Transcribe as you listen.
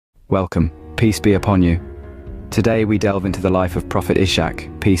Welcome, peace be upon you. Today we delve into the life of Prophet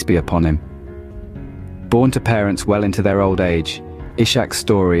Ishak, peace be upon him. Born to parents well into their old age, Ishak's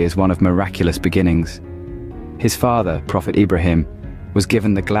story is one of miraculous beginnings. His father, Prophet Ibrahim, was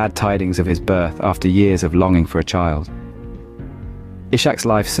given the glad tidings of his birth after years of longing for a child. Ishak's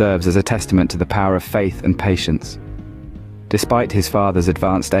life serves as a testament to the power of faith and patience. Despite his father's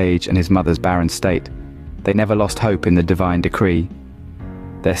advanced age and his mother's barren state, they never lost hope in the divine decree.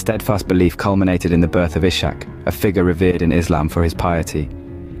 Their steadfast belief culminated in the birth of Ishak, a figure revered in Islam for his piety.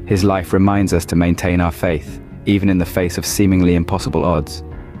 His life reminds us to maintain our faith, even in the face of seemingly impossible odds.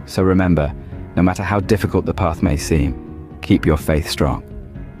 So remember, no matter how difficult the path may seem, keep your faith strong.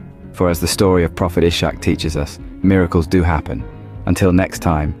 For as the story of Prophet Ishak teaches us, miracles do happen. Until next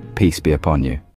time, peace be upon you.